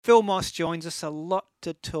Phil Moss joins us. A lot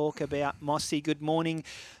to talk about. Mossy, good morning.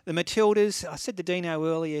 The Matildas, I said to Dino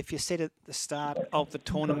earlier, if you said at the start of the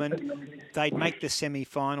tournament they'd make the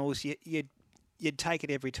semi-finals, you'd take it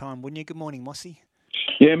every time, wouldn't you? Good morning, Mossy.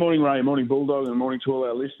 Yeah, morning, Ray. Morning, Bulldog, and morning to all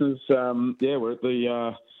our listeners. We're at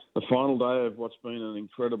the final day of what's been an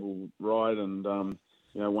incredible ride, and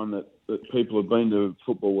one that people have been to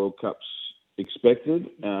Football World Cups expected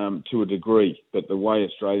to a degree. But the way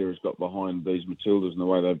Australia has got behind these Matildas and the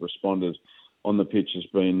way they've responded on the pitch has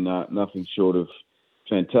been nothing short of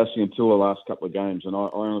fantastic until the last couple of games. And I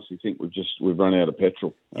honestly think we've run out of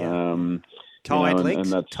petrol. Yeah. Tired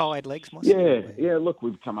legs, Mossy. Yeah. Look,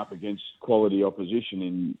 we've come up against quality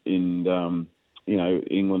opposition in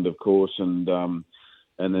England, of course, and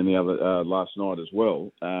then the other last night as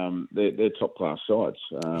well. They're top class sides.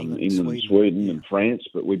 England and Sweden and France,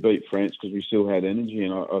 but we beat France because we still had energy.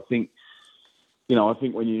 And I think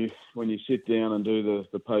when you sit down and do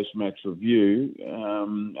the post match review,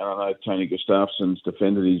 and I know Tony Gustafsson's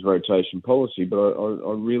defended his rotation policy, but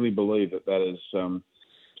I really believe that has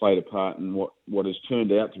played a part in what has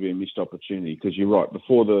turned out to be a missed opportunity. Because you're right,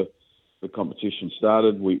 before the competition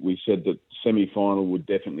started, we said that semi-final would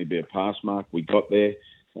definitely be a pass mark. We got there,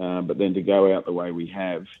 but then to go out the way we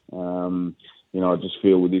have, I just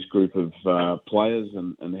feel with this group of players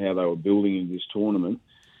and how they were building in this tournament,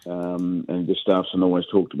 and Gustafsson always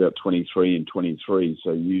talked about 23 and 23,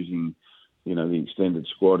 so using the extended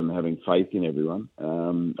squad and having faith in everyone.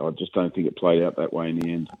 I just don't think it played out that way in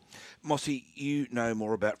the end. Mossy, you know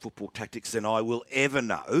more about football tactics than I will ever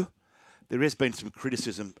know. There has been some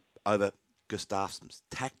criticism over Gustafsson's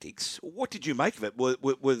tactics. What did you make of it? Were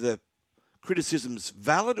the criticisms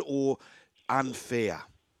valid or unfair?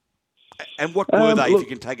 And what were they, if you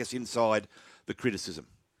can take us inside the criticism?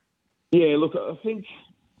 Yeah, look, I think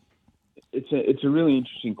it's a really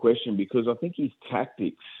interesting question because I think his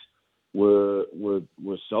tactics were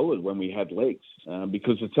solid when we had legs,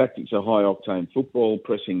 because the tactics are high octane football,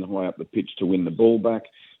 pressing high up the pitch to win the ball back.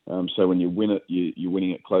 So when you win it, you're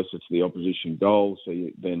winning it closer to the opposition goal, so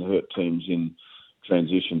you then hurt teams in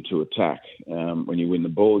transition to attack. When you win the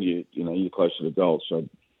ball, you're closer to the goal. So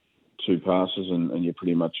 2 passes and you're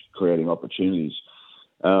pretty much creating opportunities.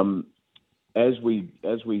 As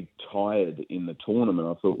we tired in the tournament,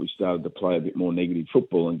 I thought we started to play a bit more negative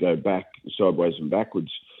football and go back sideways and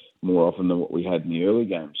backwards more often than what we had in the early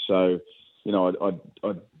games. So,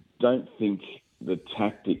 I don't think the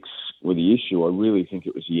tactics were the issue. I really think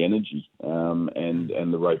it was the energy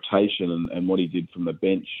and the rotation and what he did from the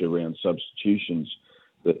bench around substitutions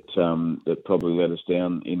that probably let us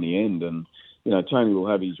down in the end. And, Tony will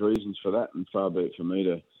have his reasons for that, and far be it for me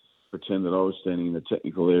to pretend that I was standing in the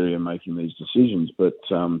technical area making these decisions. But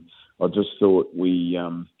I just thought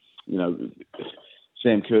Sam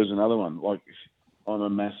Kerr's another one. I'm a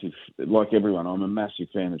massive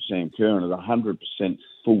fan of Sam Kerr, and at 100%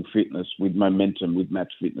 full fitness, with momentum, with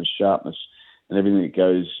match fitness, sharpness, and everything that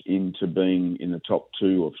goes into being in the top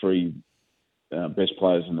 2 or 3 best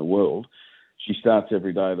players in the world. She starts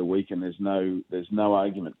every day of the week, and there's no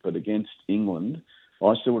argument. But against England,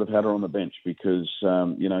 I still would have had her on the bench because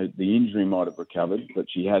the injury might have recovered, but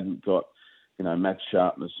she hadn't got match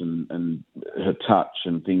sharpness and her touch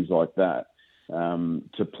and things like that.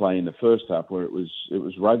 To play in the first half where it was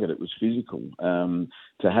rugged, it was physical.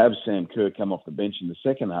 To have Sam Kerr come off the bench in the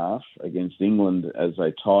second half against England as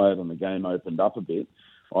they tired and the game opened up a bit,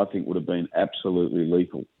 I think would have been absolutely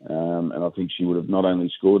lethal. And I think she would have not only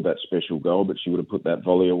scored that special goal, but she would have put that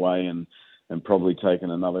volley away and probably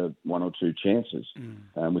taken another 1 or 2 chances,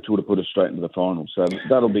 which would have put us straight into the final. So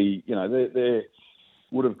that'll be, they're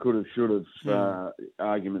would have, could have, should have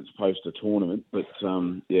arguments post a tournament. But,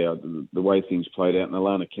 the way things played out, and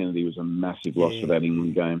Alana Kennedy was a massive loss for that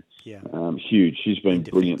England game. Yeah. Huge. She's been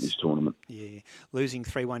brilliant this tournament. Yeah. Losing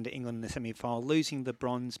 3-1 to England in the semi-final, losing the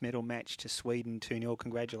bronze medal match to Sweden 2-0.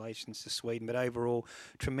 Congratulations to Sweden. But overall,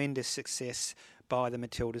 tremendous success by the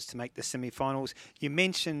Matildas to make the semi-finals. You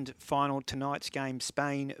mentioned final tonight's game,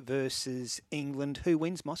 Spain versus England. Who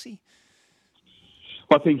wins, Mossy?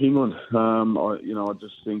 I think England. I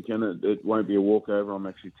just think, and it won't be a walkover. I'm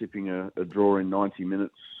actually tipping a draw in 90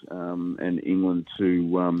 minutes, and England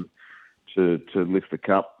to lift the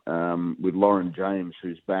cup with Lauren James,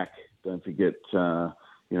 who's back. Don't forget,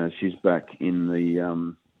 she's back in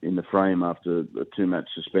the frame after a 2-match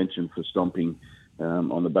suspension for stomping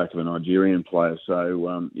on the back of a Nigerian player. So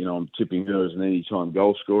I'm tipping her as an anytime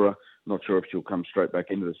goal scorer. Not sure if she'll come straight back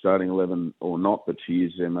into the starting 11 or not, but she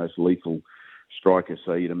is their most lethal striker,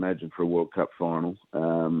 so you'd imagine for a World Cup final,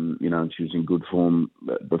 and she was in good form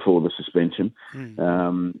before the suspension,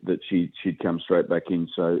 that she'd come straight back in.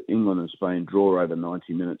 So England and Spain draw over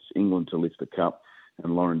 90 minutes, England to lift the cup,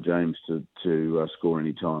 and Lauren James to score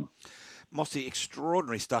any time. Mossy,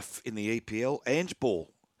 extraordinary stuff in the EPL. Ange Ball.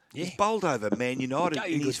 Yeah. He's bowled over Man United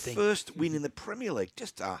in his thing. first win in the Premier League.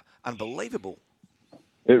 Just unbelievable.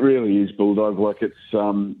 It really is, Bulldog. Like, it's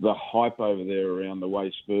the hype over there around the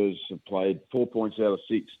way Spurs have played. 4 points out of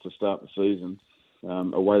 6 to start the season.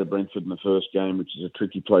 Away to Brentford in the first game, which is a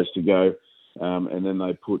tricky place to go. And then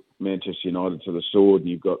they put Manchester United to the sword. And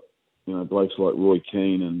you've got, blokes like Roy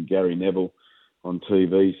Keane and Gary Neville on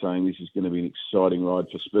TV saying this is going to be an exciting ride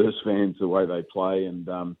for Spurs fans, the way they play. And,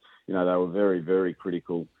 they were very, very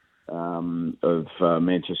critical of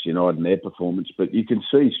Manchester United and their performance. But you can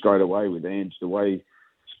see straight away with Ange, the way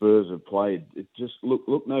Spurs have played, it just look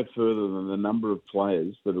no further than the number of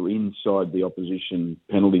players that are inside the opposition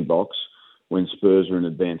penalty box when Spurs are in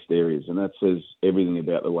advanced areas. And that says everything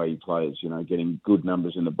about the way he plays, getting good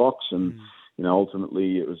numbers in the box. And,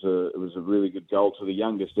 ultimately it was a really good goal to the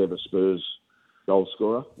youngest ever Spurs goal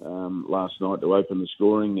scorer last night to open the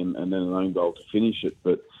scoring and then an own goal to finish it.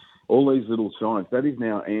 But all these little signs, that is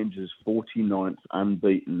now Ange's 49th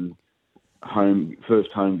unbeaten first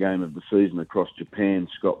home game of the season across Japan,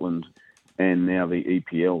 Scotland, and now the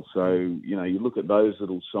EPL. So, you look at those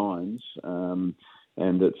little signs,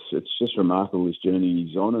 and it's just remarkable this journey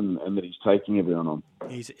he's on and that he's taking everyone on.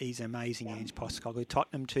 He's amazing, Ange Postecoglou.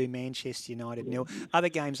 Tottenham 2, Manchester United 0. Other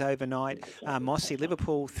games overnight, Mossy,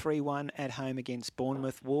 Liverpool 3-1 at home against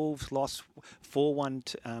Bournemouth. Wolves lost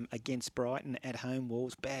 4-1 against Brighton at home.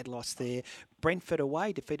 Wolves, bad loss there. Brentford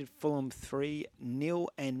away defeated Fulham 3-0,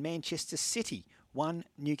 and Manchester City 1,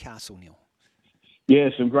 Newcastle 0. Yeah,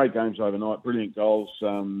 some great games overnight. Brilliant goals.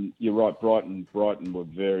 You're right, Brighton were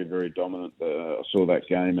very, very dominant. I saw that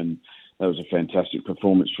game, and that was a fantastic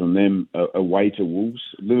performance from them away to Wolves.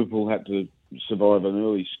 Liverpool had to survive an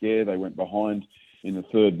early scare. They went behind in the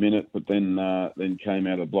third minute, but then came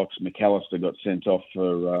out of the blocks. McAllister got sent off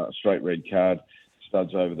for a straight red card.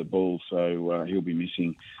 Studs over the ball, so he'll be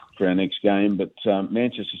missing for our next game. But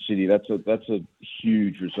Manchester City, that's a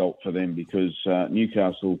huge result for them because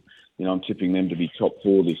Newcastle, I'm tipping them to be top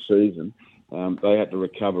 4 this season. They had to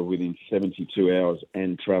recover within 72 hours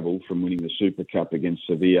and travel from winning the Super Cup against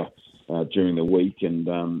Sevilla during the week, and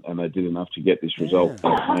they did enough to get this result.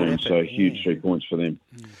 So huge 3 points for them.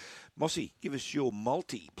 Mossy, give us your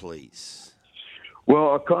multi, please.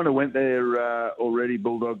 Well, I kind of went there already,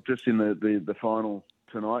 Bulldog, just in the final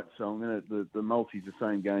tonight. So I'm going to the multi's the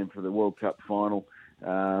same game for the World Cup final.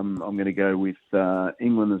 I'm going to go with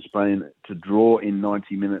England and Spain to draw in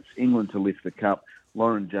 90 minutes. England to lift the cup.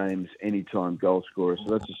 Lauren James, anytime goal scorer.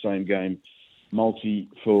 So that's the same game multi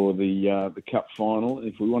for the cup final.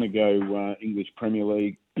 If we want to go English Premier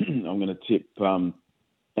League, I'm going to tip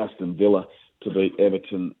Aston Villa to beat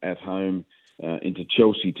Everton at home, into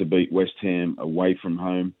Chelsea to beat West Ham away from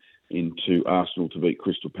home, into Arsenal to beat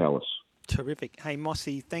Crystal Palace. Terrific. Hey,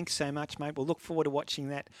 Mossy, thanks so much, mate. We'll look forward to watching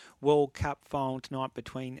that World Cup final tonight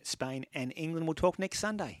between Spain and England. We'll talk next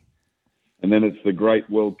Sunday. And then it's the great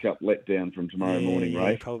World Cup letdown from tomorrow morning,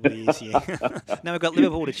 Ray. Yeah, probably is, yeah. Now we've got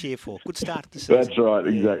Liverpool to cheer for. Good start to the season. That's right,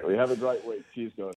 exactly. Have a great week. Cheers, guys.